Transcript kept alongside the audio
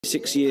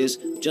6 years,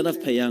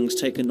 Jadav Payang's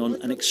taken on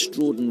an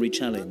extraordinary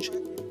challenge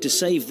to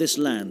save this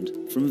land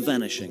from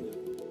vanishing.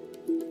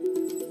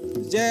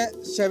 যে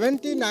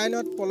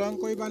 79ত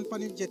পলংকৈ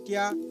বানপানীত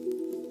যেতিয়া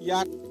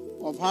ইয়াত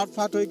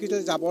অভাৰফ্লাড হৈ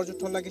গৈছিল জাবৰ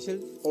জোথৰ লাগিছিল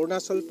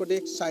অৰুণাচল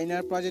প্ৰদেশ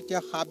চাইনাৰ পৰা যেতিয়া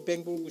হাফ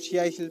বেংকবোৰ গুচি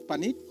আহিছিল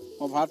পানীত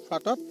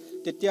অভাৰফ্লাডত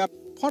তেতিয়া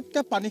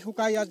ফটকে পানী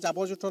শুকাই ইয়াত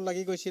জাবৰ জোথৰ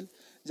লাগি গৈছিল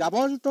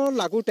জাবৰ জোথৰ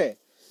লাগোতে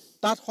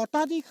তাত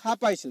শতাধিক সাপ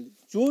পাইছিল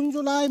জুন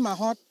জুলাই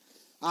মাহত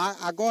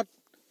আগত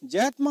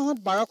জেঠ মাহত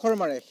 12 খৰ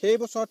মাৰে সেই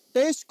বছৰ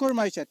 23 খৰ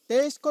মাৰিছে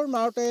 23 খৰ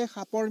মাৰতে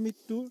সাপৰ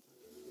মৃত্যু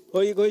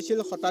হৈ গৈছিল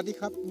শতাধিক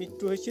সাপ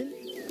মৃত্যু হৈছিল.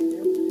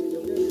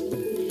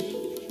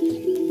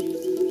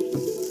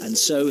 And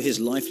so his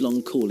lifelong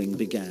calling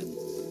began.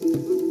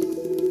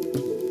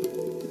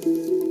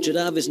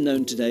 Jadav is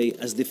known today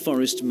as the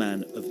forest man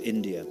of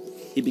India.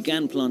 He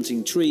began planting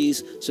trees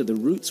so the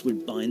roots would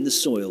bind the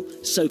soil,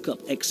 soak up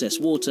excess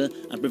water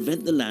and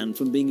prevent the land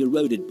from being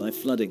eroded by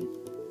flooding.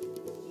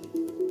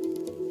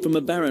 From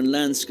a barren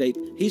landscape,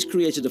 he's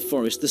created a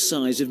forest the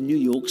size of New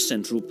York's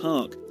Central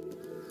Park.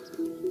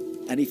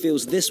 And he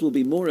feels this will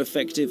be more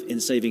effective in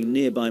saving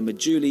nearby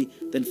Majuli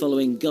than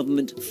following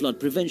government flood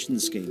prevention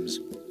schemes.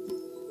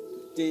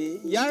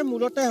 ইয়াৰ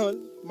মূলতে হল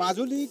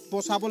মাজুলী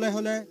বচাবলৈ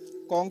হলে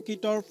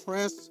কংক্ৰিটৰ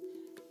forest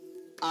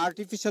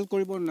আৰ্টিফিশিয়াল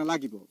কৰিব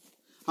নালাগিব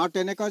আৰু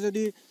তেনেকৈ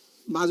যদি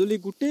মাজুলী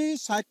গোটেই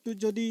সাইটটো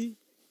যদি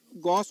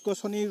গছ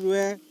গছনি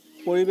ৰুৱে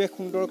পৰিবেশ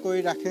সুন্দৰ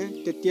কৰি ৰাখে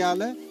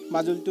তেতিয়ালে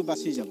মাজুলীটো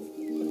বাচি যাব.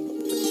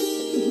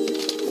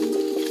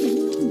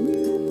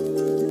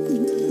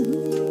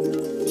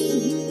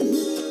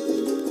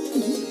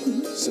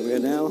 So we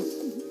are now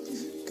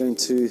going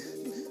to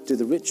do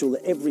the ritual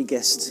that every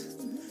guest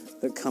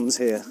that comes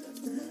here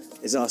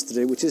is asked to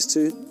do, which is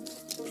to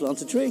plant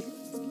a tree.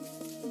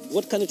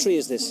 What kind of tree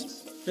is this?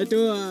 Eto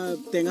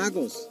tenga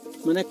gos,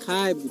 mane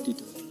khai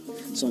butito.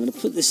 So I'm going to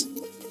put this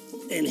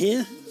in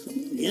here.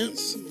 Yes,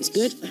 it's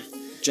good.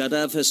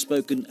 Jadav has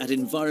spoken at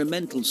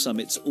environmental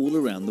summits all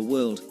around the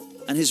world,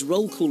 and his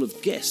roll call of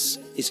guests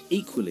is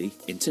equally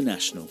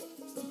international.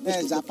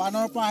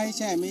 Japanor pa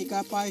aise, America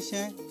pa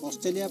aise,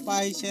 Australia pa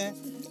aise,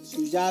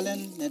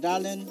 Switzerland,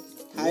 Netherlands,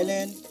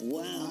 Thailand,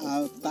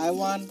 Wow.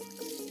 Taiwan.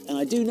 And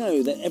I do know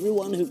that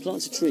everyone who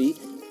plants a tree,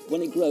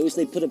 when it grows,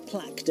 they put a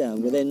plaque down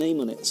with their name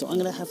on it. So I'm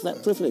going to have that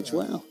privilege.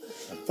 Wow.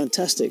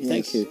 Fantastic. Yes.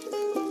 Thank you.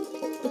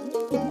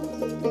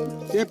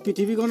 Ye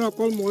pithibikon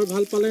okol moi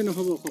bhal pale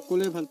nohobo,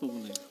 সকলে ভাল পাব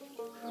লাগে.